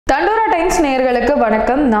தண்டோரா டைம்ஸ் நேயர்களுக்கு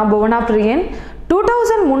வணக்கம். நான் புவனா பிரியன்.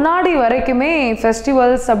 2000 முன்னாடி வரைக்குமே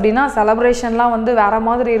ஃபெஸ்டிவல்ஸ் அப்படின்னா செலப்ரேஷன்லாம் வந்து வேறு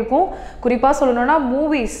மாதிரி இருக்கும். குறிப்பாக சொல்லணும்னா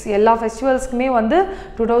மூவிஸ் எல்லா ஃபெஸ்டிவல்ஸ்க்குமே வந்து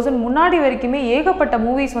 2000 முன்னாடி வரைக்குமே ஏகப்பட்ட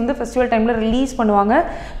மூவிஸ் வந்து ஃபெஸ்டிவல் டைமில் ரிலீஸ் பண்ணுவாங்க.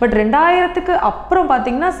 பட் 2000க்கு அப்புறம்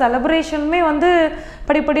பார்த்திங்கன்னா செலப்ரேஷனுமே வந்து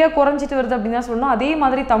படிப்படியாக குறைஞ்சிட்டு வருது அப்படின்னு தான் சொல்லணும். அதே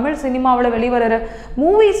மாதிரி தமிழ் சினிமாவில் வெளிவர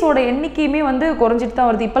மூவிஸோட எண்ணிக்கையுமே வந்து குறைஞ்சிட்டு தான்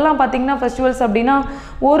வருது. இப்போல்லாம் பார்த்திங்கன்னா ஃபெஸ்டிவல்ஸ் அப்படின்னா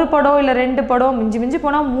ஒரு படம் இல்லை 2 படம், மிஞ்சி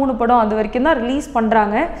போனால் 3 படம் அது வரைக்கும் தான் ரிலீஸ்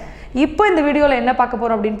பண்ணுறாங்க. இப்போ இந்த வீடியோவில் என்ன பார்க்க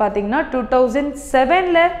போகிறோம் அப்படின்னு பார்த்தீங்கன்னா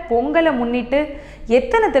 2007 பொங்கலை முன்னிட்டு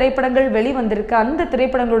எத்தனை திரைப்படங்கள் வெளிவந்திருக்கு, அந்த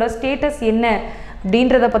திரைப்படங்களோட ஸ்டேட்டஸ் என்ன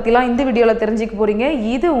அப்படின்றத பற்றிலாம் இந்த வீடியோவில் தெரிஞ்சுக்க போகிறீங்க.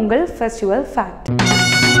 இது உங்கள் ஃபெஸ்டிவல் ஃபேக்ட்.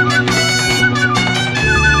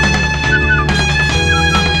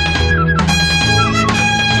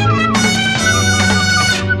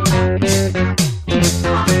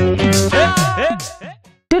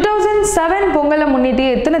 பொங்கலை முன்னிட்டு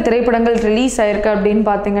எத்தனை திரைப்படங்கள் ரிலீஸ் ஆயிருக்கு அப்படின்னு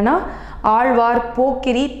பார்த்தீங்கன்னா ஆழ்வார்,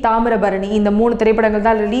 போக்கிரி, தாமிர பரணி இந்த 3 திரைப்படங்கள்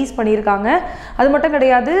தான் ரிலீஸ் பண்ணியிருக்காங்க. அது மட்டும்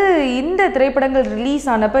கிடையாது, இந்த திரைப்படங்கள் ரிலீஸ்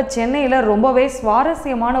ஆனப்போ சென்னையில் ரொம்பவே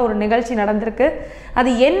சுவாரஸ்யமான ஒரு நிகழ்ச்சி நடந்திருக்கு.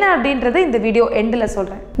 அது என்ன அப்படின்றத இந்த வீடியோ எண்டில்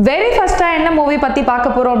சொல்கிறேன். வெரி ஃபர்ஸ்ட்டாக என்ன மூவி பற்றி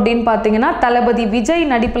பார்க்க போகிறோம் அப்படின்னு பார்த்தீங்கன்னா தளபதி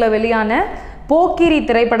விஜய் நடிப்பில் வெளியான போக்கிரி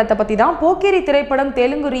திரைப்படத்தை பற்றி தான். போக்கிரி திரைப்படம்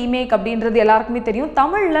தெலுங்கு ரீமேக் அப்படின்றது எல்லாருக்குமே தெரியும்.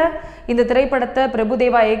 தமிழில் இந்த திரைப்படத்தை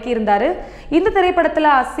பிரபுதேவா இயக்கியிருந்தார். இந்த திரைப்படத்தில்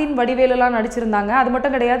அசின், வடிவேலுலாம் நடிச்சிருந்தாங்க. அது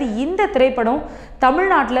மட்டும் கிடையாது, இந்த திரைப்படம்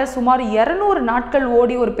தமிழ்நாட்டில் சுமார் 200 நாட்கள்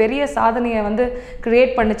ஓடி ஒரு பெரிய சாதனையை வந்து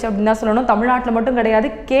கிரியேட் பண்ணுச்சு அப்படின்னு தான் சொல்லணும். தமிழ்நாட்டில் மட்டும் கிடையாது,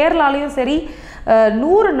 கேரளாலையும் சரி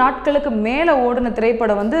 100 நாட்களுக்கு மேலே ஓடின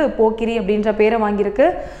திரைப்படம் வந்து போக்கிரி அப்படின்ற பேரை வாங்கியிருக்கு.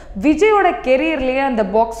 விஜயோட கெரியர்லேயே அந்த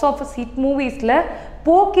பாக்ஸ் ஆஃபீஸ் ஹிட் மூவிஸில்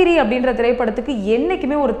போக்கிரி அப்படின்ற திரைப்படத்துக்கு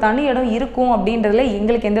என்றைக்குமே ஒரு தனி இடம் இருக்கும் அப்படின்றதுல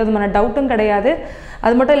எங்களுக்கு எந்த விதமான டவுட்டும் கிடையாது.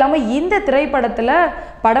 அது மட்டும் இல்லாமல் இந்த திரைப்படத்தில்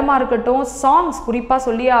படமாக இருக்கட்டும், சாங்ஸ் குறிப்பாக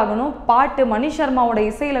சொல்லியே ஆகணும். பாட்டு மணி சர்மாவோட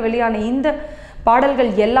இசையில் வெளியான இந்த பாடல்கள்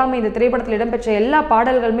எல்லாமே, இந்த திரைப்படத்தில் இடம்பெற்ற எல்லா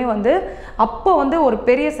பாடல்களுமே வந்து அப்போ வந்து ஒரு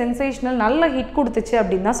பெரிய சென்சேஷனல் நல்ல ஹிட் கொடுத்துச்சு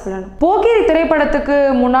அப்படின்னு தான் சொல்லணும். போக்கிரி திரைப்படத்துக்கு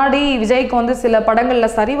முன்னாடி விஜய்க்கு வந்து சில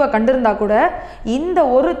படங்களில் சரிவை கண்டிருந்தா கூட இந்த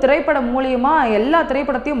ஒரு திரைப்படம் மூலியமாக எல்லா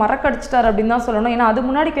திரைப்படத்தையும் மறக்கடிச்சிட்டார் அப்படின்னு தான் சொல்லணும். ஏன்னா அது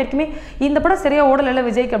முன்னாடி வரைக்குமே இந்த படம் சரியாக ஓடலை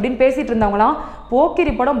விஜய்க்கு அப்படின்னு பேசிட்டு இருந்தவங்களாம்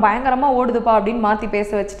போக்கிரி படம் பயங்கரமாக ஓடுதுப்பா அப்படின்னு மாற்றி பேச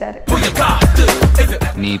வச்சுட்டாரு.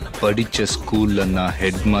 நீ படிச்ச ஸ்கூல்ல நான்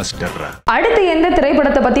ஹெட் மாஸ்டர். அடுத்து எந்த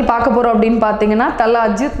திரைப்படத்தை பற்றி பார்க்க போகிறோம் அப்படின்னு பார்த்தீங்கன்னா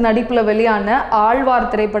அஜித் நடிப்பில் வெளியான ஆழ்வார்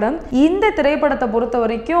திரைப்படம். இந்த திரைப்படத்தை பொறுத்த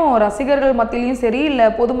வரைக்கும் ரசிகர்கள் மத்தியிலையும் சரி இல்லை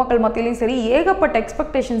பொதுமக்கள் மத்தியிலையும் சரி ஏகப்பட்ட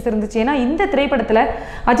எக்ஸ்பெக்டேஷன்ஸ் இருந்துச்சு. ஏன்னா இந்த திரைப்படத்தில்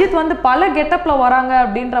அஜித் வந்து பல கெட்டப்பில் வராங்க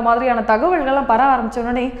அப்படின்ற மாதிரியான தகவல்கள்லாம் பர ஆரம்பிச்ச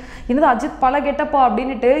உடனே என்னது அஜித் பல கெட்டப்பா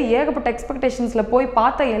அப்படின்ட்டு ஏகப்பட்ட எக்ஸ்பெக்டேஷன்ஸில் போய்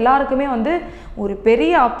பார்த்த எல்லாருக்குமே வந்து ஒரு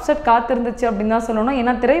பெரிய அப்செட் காத்திருந்துச்சு அப்படின்னு தான் சொல்லணும்.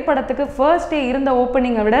 ஏன்னா திரைப்படத்துக்கு ஃபர்ஸ்ட் டே இருந்த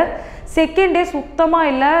ஓப்பனிங்கை விட செகண்ட் டே சுத்தமாக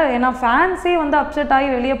இல்லை. ஏன்னா ஃபேன்ஸே வந்து அப்செட் ஆகி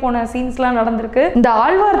வெளியே போன சீன்ஸ்லாம் நடந்திருக்கு. இந்த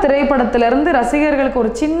ஆழ்வார் திரைப்படத்திலிருந்து ரசிகர்களுக்கு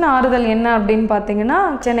ஒரு சின்ன ஆறுதல் என்ன அப்படின்னு பார்த்தீங்கன்னா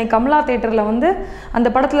சென்னை கமலா தியேட்டரில் வந்து அந்த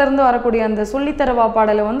படத்துலேருந்து வரக்கூடிய அந்த சொல்லித்தரவா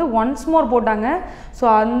பாடலை வந்து ஒன்ஸ் மோர் போட்டாங்க. ஸோ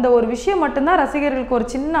அந்த ஒரு விஷயம் மட்டும்தான் ரசிகர்களுக்கு ஒரு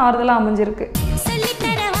சின்ன ஆறுதலாக அமைஞ்சிருக்கு.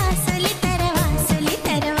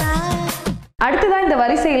 அடுத்ததான் இந்த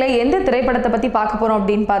வரிசையில் எந்த திரைப்படத்தை பற்றி பார்க்க போகிறோம்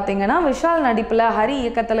அப்படின்னு பார்த்தீங்கன்னா விஷால் நடிப்பில் ஹரி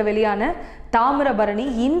இயக்கத்தில் வெளியான தாமிர பரணி.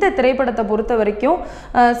 இந்த திரைப்படத்தை பொறுத்த வரைக்கும்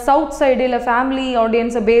சவுத் சைடு இல்லை ஃபேமிலி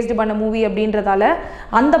ஆடியன்ஸை பேஸ்டு பண்ண மூவி அப்படின்றதால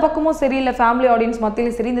அந்த பக்கமும் சரி இல்லை ஃபேமிலி ஆடியன்ஸ்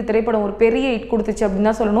மத்தியிலும் சரி இந்த திரைப்படம் ஒரு பெரிய ஹிட் கொடுத்துச்சு அப்படின்னு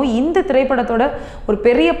தான் சொல்லணும். இந்த திரைப்படத்தோட ஒரு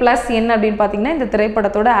பெரிய ப்ளஸ் என்ன அப்படின்னு பார்த்தீங்கன்னா இந்த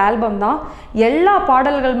திரைப்படத்தோட ஆல்பம் தான். எல்லா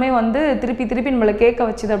பாடல்களுமே வந்து திருப்பி நம்மளை கேட்க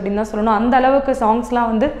வச்சுது அப்படின்னு தான் சொல்லணும். அந்த அளவுக்கு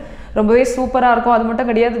சாங்ஸ்லாம் வந்து ரொம்பவே சூப்பராக இருக்கும். அது மட்டும்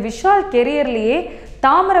கிடையாது, விஷால் கெரியர்லேயே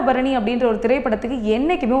தாமிர பரணி அப்படின்ற ஒரு திரைப்படத்துக்கு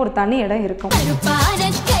என்றைக்குமே ஒரு தனி இடம் இருக்கும்.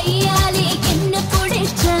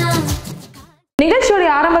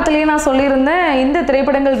 நிகழ்ச்சியோடைய ஆரம்பத்திலேயே நான் சொல்லியிருந்தேன் இந்த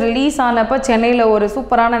திரைப்படங்கள் ரிலீஸ் ஆனப்போ சென்னையில் ஒரு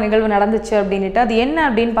சூப்பரான நிகழ்வு நடந்துச்சு அப்படின்ட்டு. அது என்ன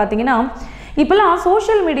அப்படின்னு பார்த்தீங்கன்னா இப்போலாம்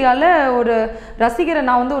சோஷியல் மீடியாவில் ஒரு ரசிகரை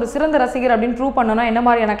நான் வந்து ஒரு சிறந்த ரசிகர் அப்படின்னு ப்ரூவ் பண்ணோன்னா என்ன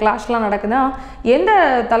மாதிரியான கிளாஷ்லாம் நடக்குதுன்னா எந்த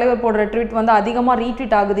தலைவர் போடுற ட்வீட் வந்து அதிகமாக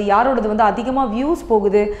ரீட்வீட் ஆகுது, யாரோடது வந்து அதிகமாக வியூஸ்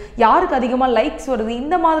போகுது, யாருக்கு அதிகமாக லைக்ஸ் வருது,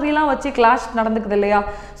 இந்த மாதிரிலாம் வச்சு கிளாஷ் நடந்துக்குது இல்லையா.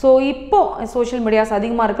 ஸோ இப்போது சோஷியல் மீடியாஸ்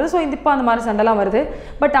அதிகமாக இருக்குது. ஸோ இப்போ அந்த மாதிரி சண்டைலாம் வருது.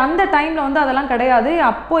 பட் அந்த டைமில் வந்து அதெல்லாம் கிடையாது.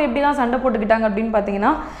 அப்போது எப்படி தான் சண்டை போட்டுக்கிட்டாங்க அப்படின்னு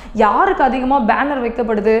பார்த்தீங்கன்னா யாருக்கு அதிகமாக பேனர்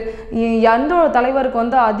வைக்கப்படுது, எந்த தலைவருக்கு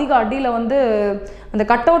வந்து அதிக அடியில் வந்து அந்த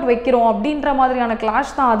கட் அவுட் வைக்கிறோம் அப்படின்ற மாதிரியான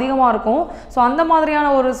கிளாஷ் தான் அதிகமாக இருக்கும். ஸோ அந்த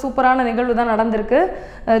மாதிரியான ஒரு சூப்பரான நிகழ்வு தான் நடந்திருக்கு.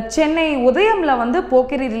 சென்னை உதயமில் வந்து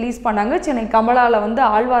போக்கிரி ரிலீஸ் பண்ணாங்க, சென்னை கமலாவில் வந்து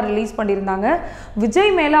ஆழ்வார் ரிலீஸ் பண்ணியிருந்தாங்க.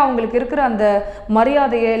 விஜய் மேலே அவங்களுக்கு இருக்கிற அந்த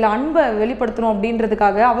மரியாதையை இல்லை அன்பை வெளிப்படுத்தணும்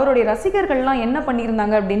அப்படின்றதுக்காக அவருடைய ரசிகர்கள்லாம் என்ன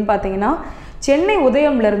பண்ணியிருந்தாங்க அப்படின்னு பார்த்தீங்கன்னா சென்னை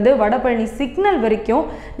உதயம்லேருந்து வடபழனி சிக்னல் வரைக்கும்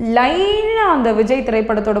லைனாக அந்த விஜய்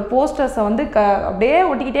திரைப்படத்தோட போஸ்டர்ஸை வந்து அப்படியே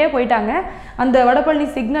ஒட்டிக்கிட்டே போயிட்டாங்க. அந்த வடபழனி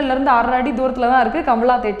சிக்னல்லேருந்து 6 அடி தூரத்தில் தான் இருக்குது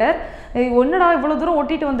கமலா தேட்டர். ஒன்னடா இவ்வளோ தூரம்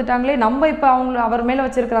ஒட்டிட்டு வந்துட்டாங்களே, நம்ம இப்போ அவர் மேலே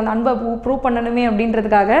வச்சுருக்கிற அந்த அன்பை ப்ரூவ் பண்ணணுமே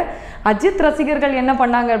அப்படின்றதுக்காக அஜித் ரசிகர்கள் என்ன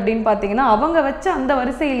பண்ணாங்க அப்படின்னு பார்த்தீங்கன்னா, அவங்க வச்ச அந்த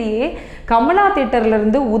வரிசையிலேயே கமலா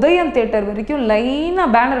தேட்டர்லேருந்து உதயம் தேட்டர் வரைக்கும் லைனாக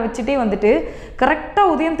பேனர் வச்சுட்டே வந்துட்டு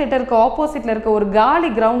கரெக்டாக உதயம் தேட்டருக்கு ஆப்போசிட்டில் இருக்க ஒரு காலி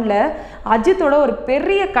கிரவுண்டில் அஜித்தோட ஒரு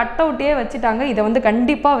பெரிய கட் அவுட்டே வச்சுட்டாங்க. இதை வந்து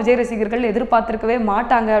கண்டிப்பாக விஜய் ரசிகர்கள் எதிர்பார்த்துருக்கவே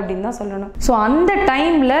மாட்டாங்க அப்படின்னு தான் சொல்லணும். ஸோ அந்த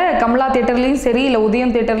டைமில் கமலா தேட்டர்லேயும் சரி இல்லை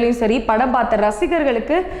உதயம் தேட்டர்லேயும் சரி படம் பார்த்த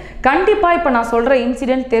ரசிகர்களுக்கு கண்டிப்பாக இப்போ நான் சொல்கிற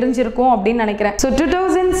இன்சிடென்ட் தெரிஞ்சிருக்கும் அப்படின்னு நினைக்கிறேன். ஸோ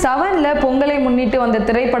 2007 பொங்கலை முன்னிட்டு வந்த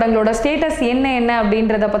திரைப்படங்களோட ஸ்டேட்டஸ் என்ன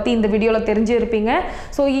அப்படின்றத பற்றி இந்த வீடியோவில் தெரிஞ்சிருப்பீங்க.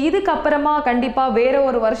 ஸோ இதுக்கப்புறமா கண்டிப்பாக வேற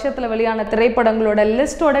ஒரு வருஷத்தில் வெளியான திரைப்படங்களோட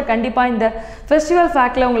லிஸ்ட்டோட கண்டிப்பாக இந்த ஃபெஸ்டிவல்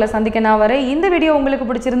ஃபேக்டில் உங்களை சந்திக்க நான் வரேன். இந்த வீடியோ உங்களுக்கு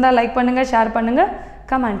பிடிச்சிருந்தா லைக் பண்ணுங்கள், ஷேர் பண்ணுங்கள்,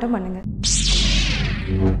 கமெண்ட்டும் பண்ணுங்கள்.